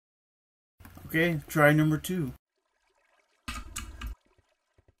Okay, try number 2.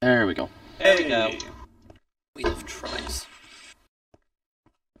 There we go. There we go. We love tries.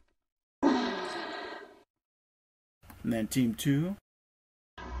 And then team 2.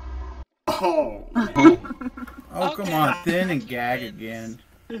 Oh. Oh, come on, thin and gag again.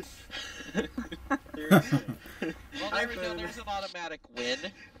 Well, there we go. There's an automatic win.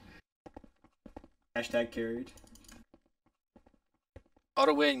 Hashtag carried.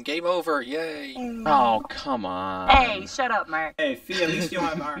 Auto win, game over, yay! Oh, come on. Hey, shut up, Mark. Hey, Fee, at least you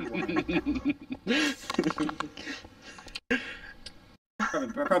don't have iron one.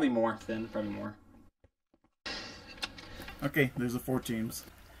 Probably more, Thin. Probably more. Okay, there's the 4 teams.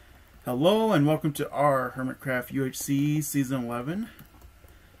 Hello and welcome to our Hermitcraft UHC Season 11.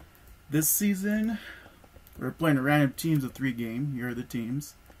 This season, we're playing a random teams of 3 game. Here are the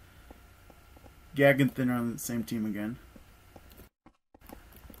teams. Gag and Thin are on the same team again.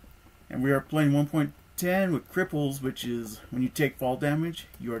 And we are playing 1.10 with Cripples, which is when you take fall damage,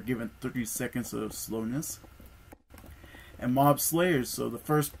 you are given 30 seconds of slowness. And MobSlayers, so the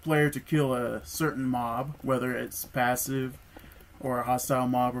first player to kill a certain mob, whether it's passive or a hostile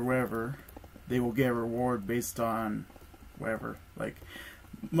mob or whatever, they will get a reward based on whatever. Like,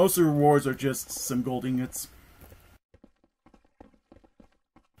 most of the rewards are just some gold ingots.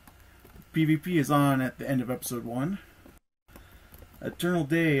 PvP is on at the end of episode 1. Eternal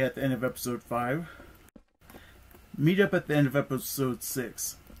Day at the end of episode 5. Meetup at the end of episode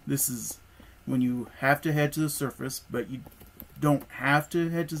 6. This is when you have to head to the surface, but you don't have to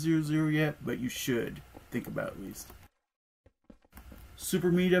head to 0-0 yet, but you should. Think about it at least.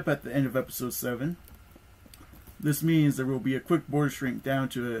 Super Meetup at the end of episode 7. This means there will be a quick border shrink down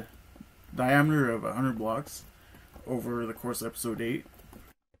to a diameter of 100 blocks over the course of episode 8.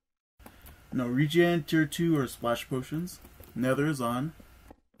 No regen, tier 2, or splash potions. Nether is on.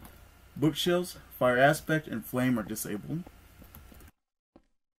 Bookshelves, fire aspect, and flame are disabled.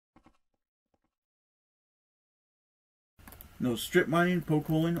 No strip mining, poke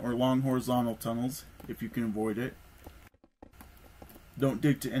holing, or long horizontal tunnels if you can avoid it. Don't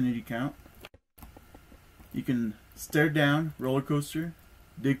dig to entity count. You can stare down, roller coaster,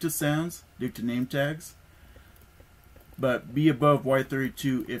 dig to sounds, dig to name tags, but be above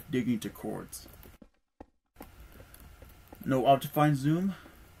Y32 if digging to chords. No Optifine Zoom,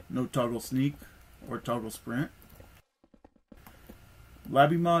 no Toggle Sneak or Toggle Sprint.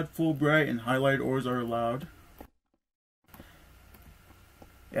 Labby Mod, Full Bright, and Highlight ores are allowed.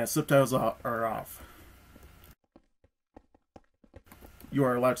 Yeah, subtitles are off. You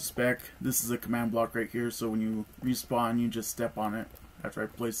are allowed to spec. This is a command block right here, so when you respawn, you just step on it after I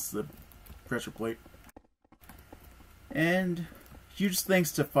place the pressure plate. And huge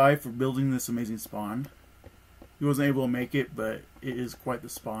thanks to Five for building this amazing spawn. He wasn't able to make it, but it is quite the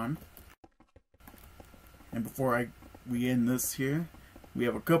spawn. And before we end this here, we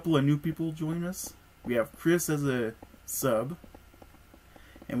have a couple of new people join us. We have Chris as a sub,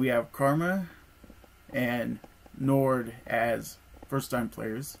 and we have Karma and Nord as first-time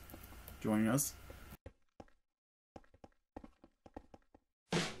players joining us.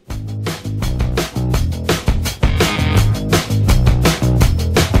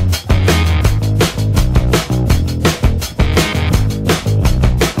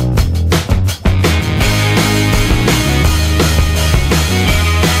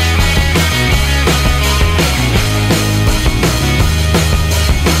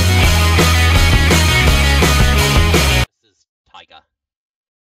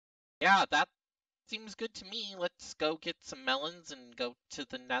 Yeah, that seems good to me. Let's go get some melons and go to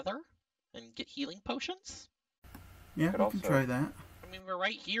the Nether and get healing potions. Yeah, we can try that. I mean, we're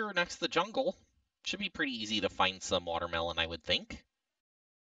right here next to the jungle. Should be pretty easy to find some watermelon, I would think. If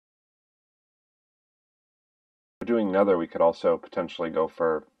we're doing Nether, we could also potentially go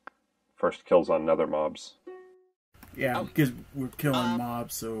for first kills on Nether mobs. Yeah, because we're killing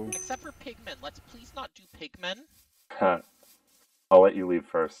mobs, so... Except for pigmen. Let's please not do pigmen. I'll let you leave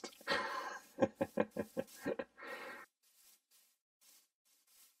first.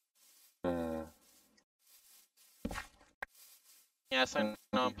 Yes, I'm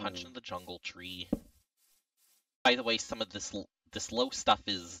punching the jungle tree. By the way, some of this low stuff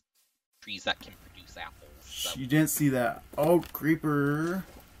is trees that can produce apples. So. You didn't see that. Oh, creeper!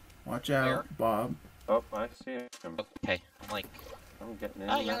 Watch out, Where? Oh, Bob. I see him. Okay, I'm like... I'm getting in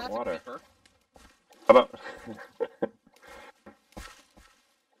yeah, that that's water. A creeper. How about...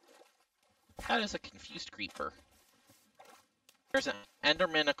 That is a confused creeper. There's an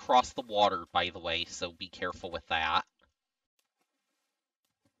Enderman across the water, by the way, so be careful with that.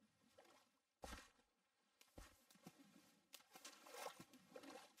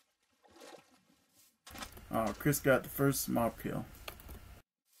 Oh, Chris got the first mob kill.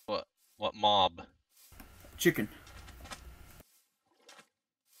 What mob? Chicken.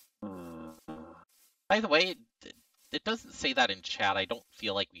 By the way, it doesn't say that in chat. I don't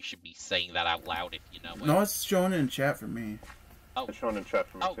feel like we should be saying that out loud if you know it. No, it's showing in chat for me. Oh, It's shown in chat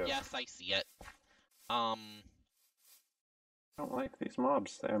for me too. yes, I see it. I don't like these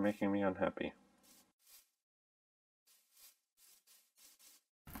mobs. They are making me unhappy.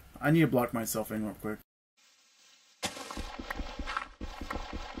 I need to block myself in real quick.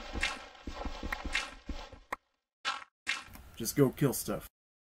 Just go kill stuff.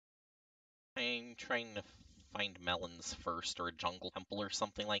 I'm trying to find melons first, or a jungle temple or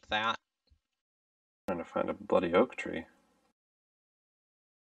something like that. Trying to find a bloody oak tree.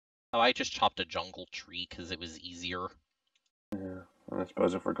 Oh, I just chopped a jungle tree because it was easier. Yeah, and I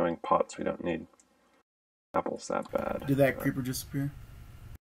suppose if we're going pots, we don't need apples that bad. Did that creeper disappear?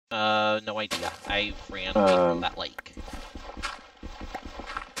 No idea. I ran away from that lake.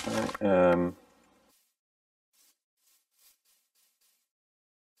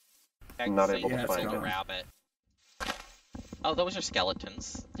 I am not able to find a it. rabbit. Oh, those are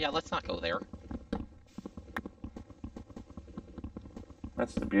skeletons. Yeah, let's not go there.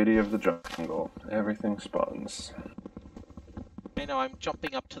 That's the beauty of the jungle. Everything spawns. I know, I'm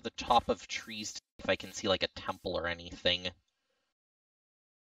jumping up to the top of trees to see if I can see, like, a temple or anything.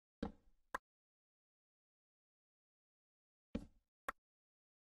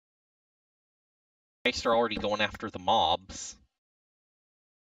 Guys are already going after the mobs.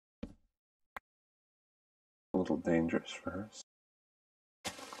 A little dangerous for us.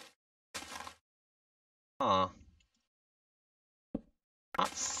 Huh.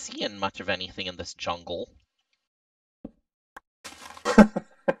 Not seeing much of anything in this jungle.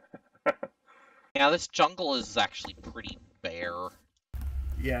 Yeah, this jungle is actually pretty bare.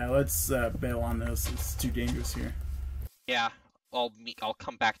 Yeah, let's bail on this. It's too dangerous here. Yeah, I'll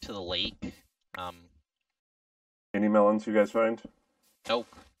come back to the lake. Any melons you guys find? Nope.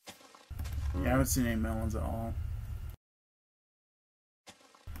 Yeah, I haven't seen any melons at all.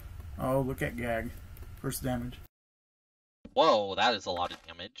 Oh, look at Gag. First damage. Whoa, that is a lot of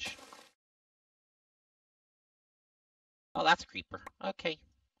damage. Oh, that's a creeper. Okay.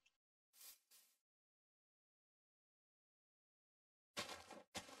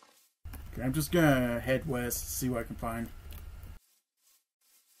 Okay, I'm just gonna head west, see what I can find.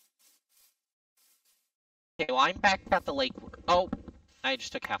 Okay, well, I'm back at the lake. Oh, I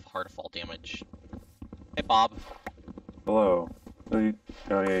just took half a heart of fall damage. Hey, Bob. Hello. Oh,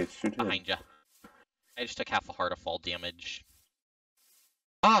 yeah, shoot him. Behind ya. I just took half a heart of fall damage.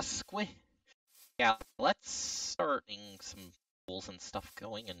 Ah, squid. Yeah, let's start getting some tools and stuff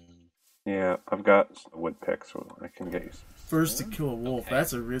going and... Yeah, I've got a wood pick, so I can get you some. First to kill a wolf, Okay.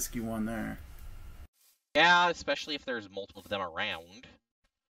 that's a risky one there. Yeah, especially if there's multiple of them around.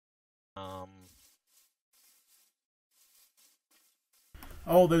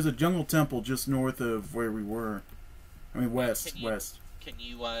 Oh, there's a jungle temple just north of where we were. I mean, west. Can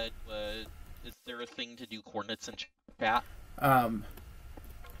you, is there a thing to do coordinates in chat?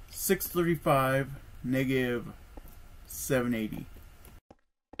 635, negative 780.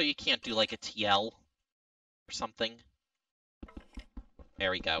 So you can't do, like, a TL or something?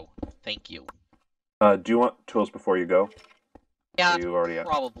 There we go. Thank you. Do you want tools before you go? Yeah, you already that's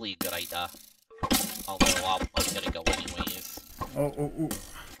probably a good idea. Although, I'm gonna go anyways. Oh.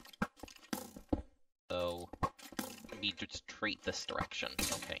 So, maybe just straight this direction.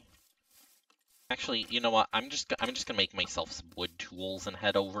 Okay. Actually, you know what? I'm just gonna make myself some wood tools and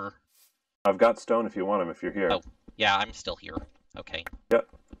head over. I've got stone if you want them, if you're here. Oh, yeah, I'm still here. Okay. Yep.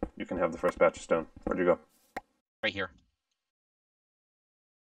 You can have the first batch of stone. Where'd you go? Right here.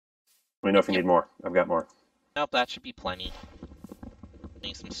 Let me know if you need more. I've got more. Nope, that should be plenty.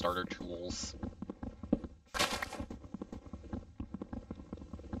 Need some starter tools.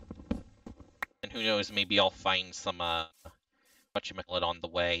 And who knows, maybe I'll find some, whatchamacallit on the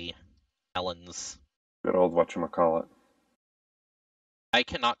way. Melons. Good old whatchamacallit. I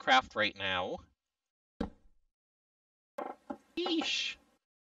cannot craft right now. Yeesh.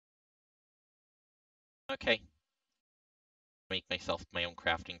 Okay. Make myself my own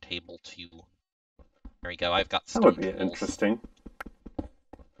crafting table too. There we go, I've got That stone would be tools. interesting.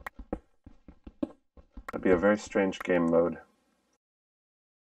 That'd be a very strange game mode.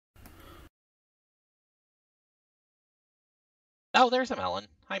 Oh, there's a melon.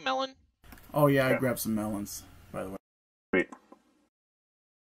 Hi, melon. Oh yeah, I Yeah. grabbed some melons, by the way. Sweet.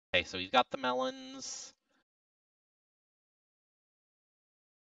 Okay, so we've got the melons.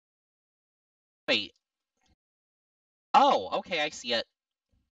 Wait. Oh, okay, I see it.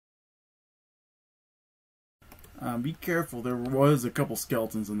 Be careful, there was a couple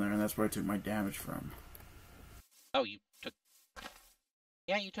skeletons in there, and that's where I took my damage from. Oh, you took...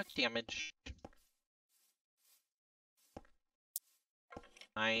 Yeah, you took damage.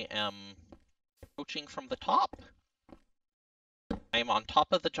 I am approaching from the top. I am on top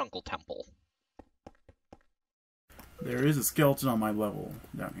of the jungle temple. There is a skeleton on my level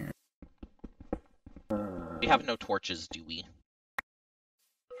down here. We have no torches, do we?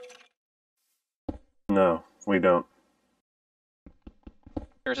 No, we don't.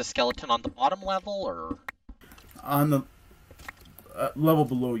 There's a skeleton on the bottom level, or...? On the level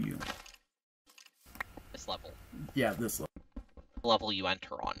below you. This level? Yeah, this level. The level you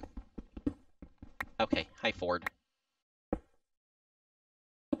enter on. Okay, hi Ford.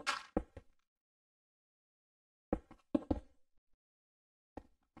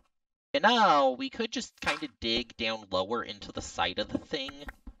 You know, we could just kind of dig down lower into the side of the thing.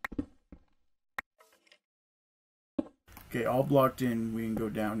 Okay, all blocked in. We can go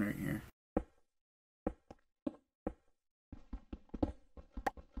down right here.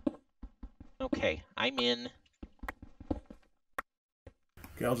 Okay, I'm in.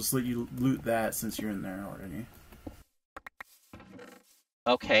 Okay, I'll just let you loot that since you're in there already.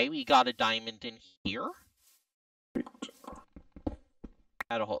 Okay, we got a diamond in here.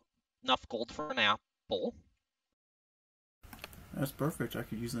 Had enough gold for an apple. That's perfect. I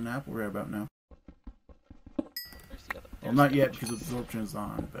could use an apple right about now. Where's the other? Well, not yet because absorption is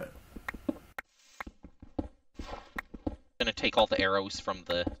on, but... Gonna take all the arrows from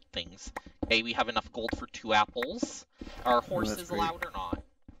the things. Okay, we have enough gold for 2 apples. Are horses great. allowed or not?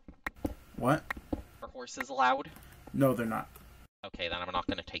 What? Are horses allowed? No, they're not. Okay, then I'm not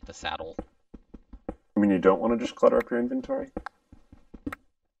gonna take the saddle. I mean, you don't want to just clutter up your inventory?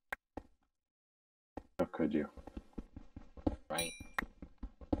 How could you? Right.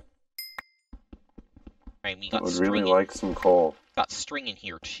 Right, we I got would string really in, like some coal. got string in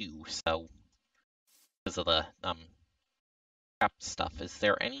here too, so because of the crap stuff. Is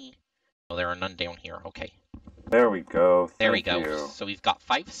there any? Oh, there are none down here. Okay. There we go. There we Thank go. you. So we've got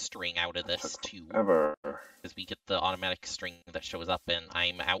 5 string out of this too, Ever. because we get the automatic string that shows up, and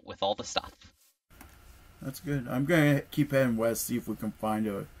I'm out with all the stuff. That's good. I'm gonna keep heading west, see if we can find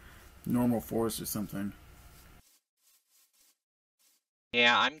a normal forest or something.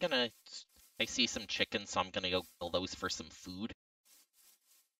 Yeah, I see some chickens, so I'm gonna go kill those for some food.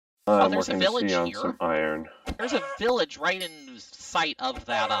 I'm there's a working to village see on here. some iron. There's a village right in sight of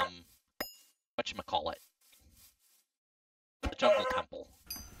that, whatchamacallit? The jungle temple.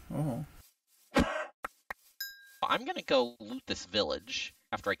 Oh. I'm gonna go loot this village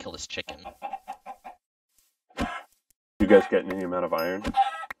after I kill this chicken. You guys getting any amount of iron?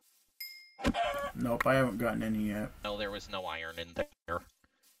 Nope, I haven't gotten any yet. No, there was no iron in there.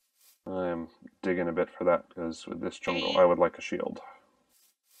 I'm digging a bit for that, because with this jungle, Hey. I would like a shield.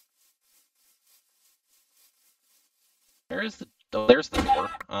 There's the there's the door.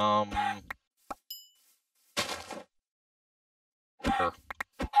 Sure.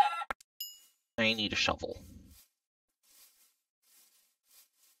 I need a shovel.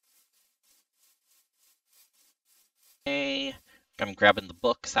 Okay, I'm grabbing the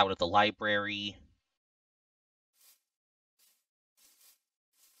books out of the library.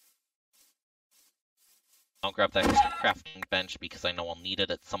 I'll grab that extra crafting bench because I know I'll need it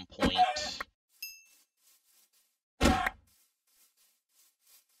at some point.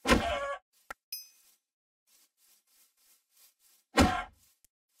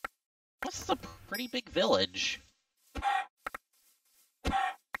 This is a pretty big village.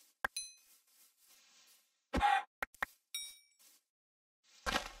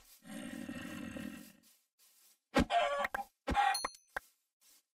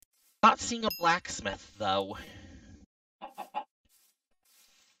 Not seeing a blacksmith, though.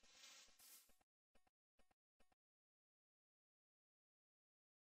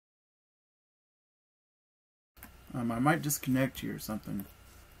 I might disconnect you or something.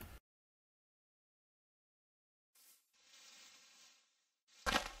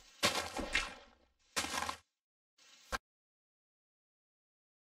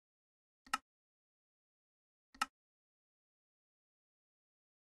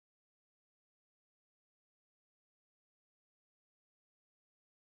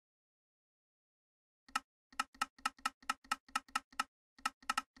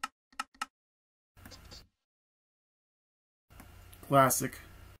 Classic.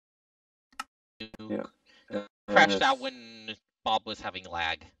 Yeah. Crashed out when Bob was having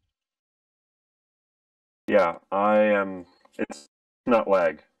lag. Yeah, I am. It's not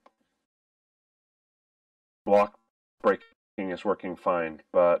lag. Block breaking is working fine,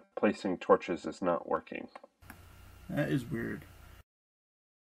 but placing torches is not working. That is weird.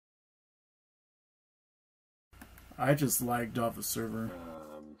 I just lagged off the server.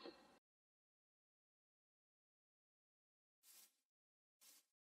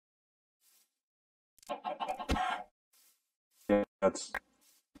 Yeah, that's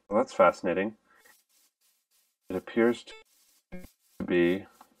fascinating. It appears to be.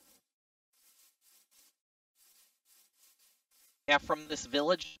 Yeah, from this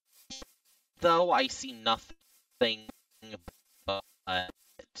village, though, I see nothing but I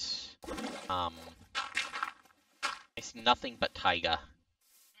see nothing but taiga.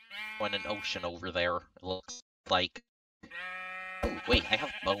 And an ocean over there. It looks like. Oh wait, I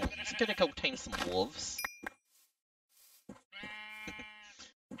have bones. I'm gonna go tame some wolves.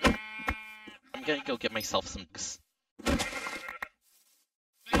 I'm gonna go get myself some dogs.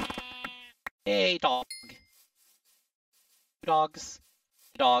 Hey, dog. Dogs.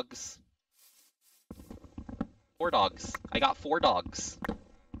 Dogs. 4 dogs. I got 4 dogs.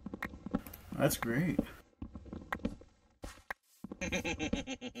 That's great.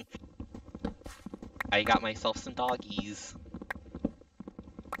 I got myself some doggies.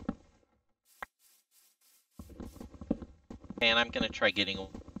 And I'm gonna try getting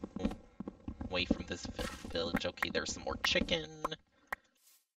away from this village. Okay, there's some more chicken.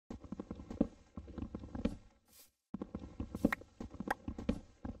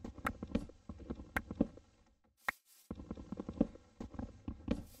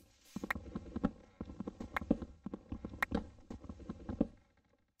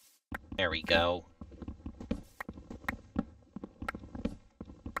 There we go.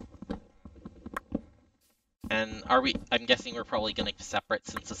 And are we? I'm guessing we're probably gonna be separate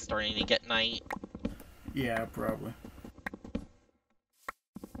since it's starting to get night. Yeah, probably.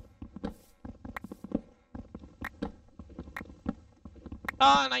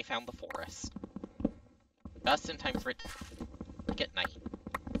 Ah, and I found the forest. Just in time for it to get night.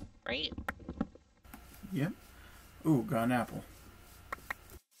 Right? Yep. Ooh, got an apple.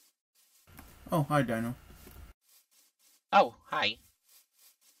 Oh, hi, Dino. Oh, hi.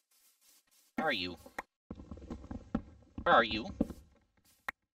 Where are you? Where are you?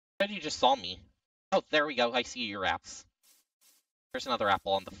 Said you just saw me. Oh, there we go. I see your apps. There's another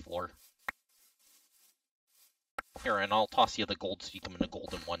apple on the floor. Here, and I'll toss you the gold so you come in the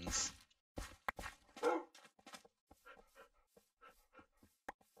golden ones.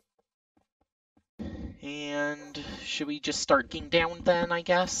 And should we just start digging down then, I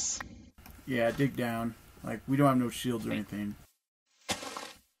guess? Yeah, dig down. Like, we don't have no shields or anything.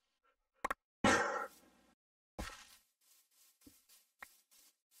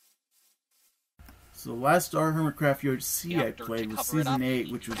 So the last Star Hermitcraft UHC I played was Season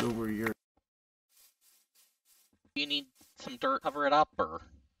 8, which was over a year. Do you need some dirt to cover it up, or?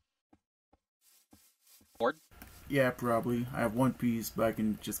 Board? Yeah, probably. I have 1 piece, but I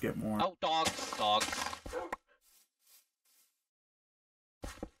can just get more. Oh, dogs, dogs.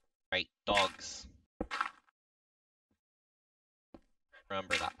 Right, dogs.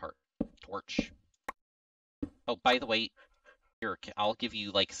 Remember that part. Torch. Oh, by the way, here, I'll give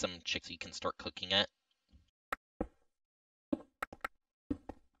you, like, some chicks so you can start cooking it.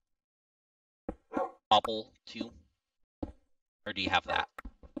 Cobble, too? Or do you have that?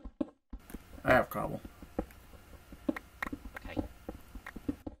 I have cobble. Okay.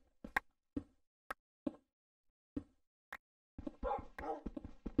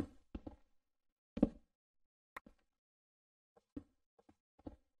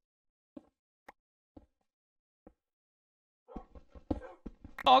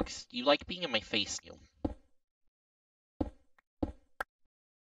 Dogs, you like being in my face, you.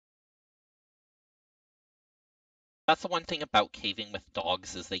 That's the one thing about caving with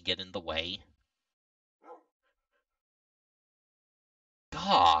dogs is they get in the way.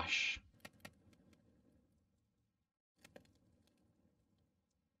 Gosh.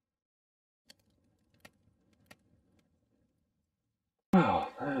 Well,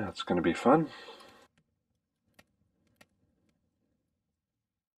 that's going to be fun.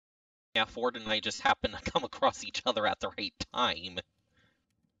 Yeah, Ford and I just happen to come across each other at the right time.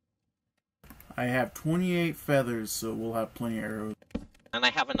 I have 28 feathers, so we'll have plenty of arrows. And I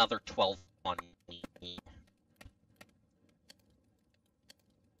have another 12 on me.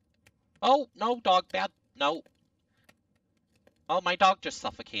 Oh, no, dog, bad. No. Oh, my dog just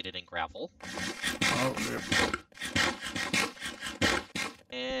suffocated in gravel. Oh, there.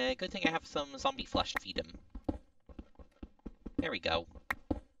 Good thing I have some zombie flesh to feed him. There we go.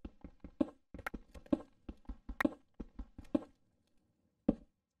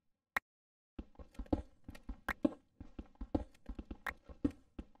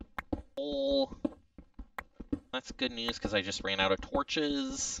 Hole. That's good news, because I just ran out of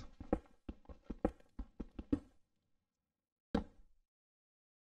torches.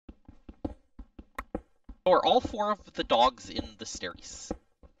 Or all 4 of the dogs in the staircase?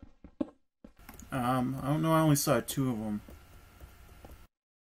 I don't know, I only saw 2 of them.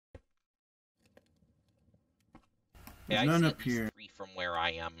 Yeah, There's none I see up at least here. 3 from where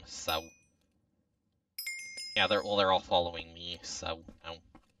I am, so... Yeah, they're all following me, so... No.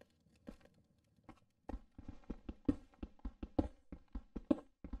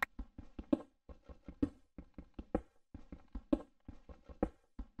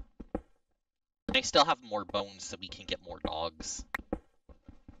 I still have more bones, so we can get more dogs.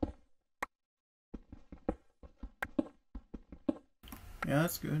 Yeah,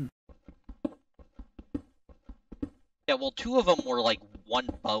 that's good. Yeah, well, 2 of them were like 1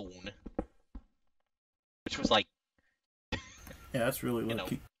 bone. Which was like... Yeah, that's really You know.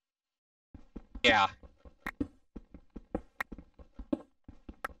 lucky. Yeah.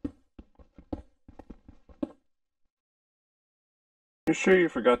 You sure you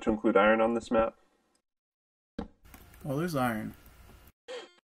forgot to include iron on this map? Well, there's iron.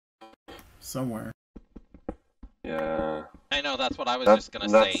 Somewhere. Yeah. I know, that's what I was That, just gonna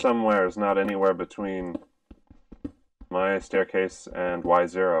that say. somewhere is not anywhere between my staircase and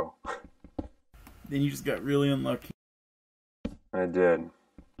Y0. Then you just got really unlucky. I did.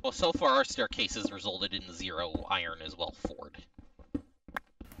 Well, so far our staircases resulted in 0 iron as well, Ford.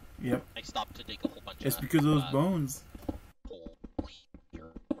 Yep. I stopped to dig a whole bunch It's of... because of those bones. coal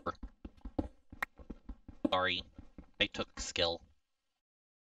here. Sorry, I took skill.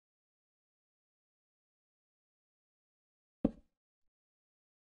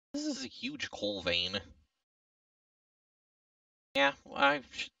 This is a huge coal vein. Yeah, I've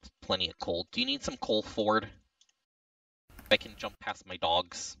plenty of coal. Do you need some coal, Ford? I can jump past my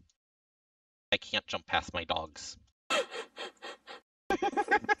dogs. I can't jump past my dogs.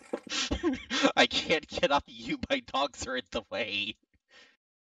 I can't get up you, my dogs are in the way.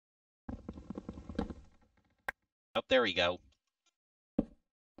 Oh, there we go.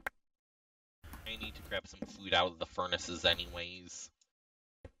 I need to grab some food out of the furnaces anyways.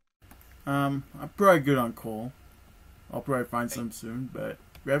 I'm probably good on coal. I'll probably find Okay. some soon, but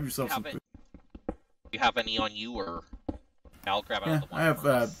grab yourself some food. Do you have any on you, or... I'll grab out Yeah, the one I have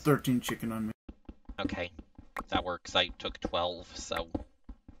furnace. 13 chicken on me. Okay, that works. I took 12, so...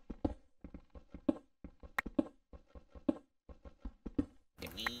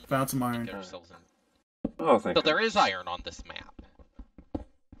 Get me... Found some iron. Get ourselves in. Oh, thank So you. there is iron on this map.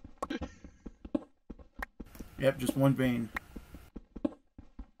 Yep, just 1 vein.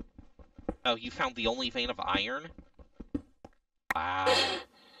 Oh, you found the only vein of iron? Wow.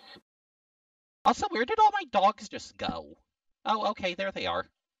 Also, where did all my dogs just go? Oh, okay, there they are.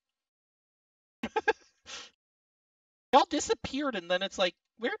 They all disappeared, and then it's like,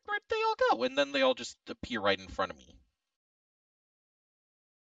 where'd they all go? And then they all just appear right in front of me.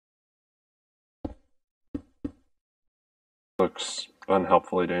 Looks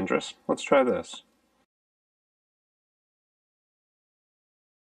unhelpfully dangerous. Let's try this.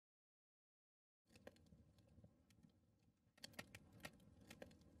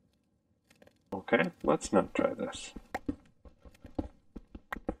 Okay, let's not try this.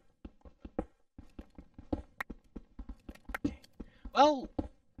 Well,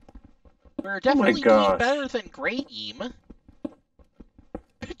 we're definitely doing gosh. better than Great Eam.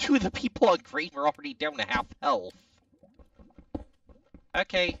 2 of the people on Great are already down to half health.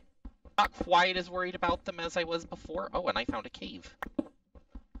 Okay, not quite as worried about them as I was before. Oh, and I found a cave.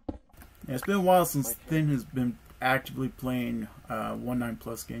 Yeah, it's been a while since Thin has been actively playing 1.9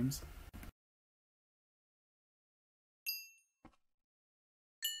 plus games.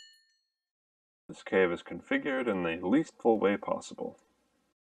 This cave is configured in the least full way possible.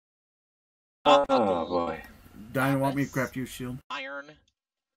 Uh-oh. Oh boy. Dinah, want me to craft you a shield? Iron,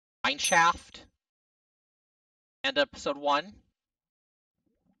 Mine Shaft, and episode 1.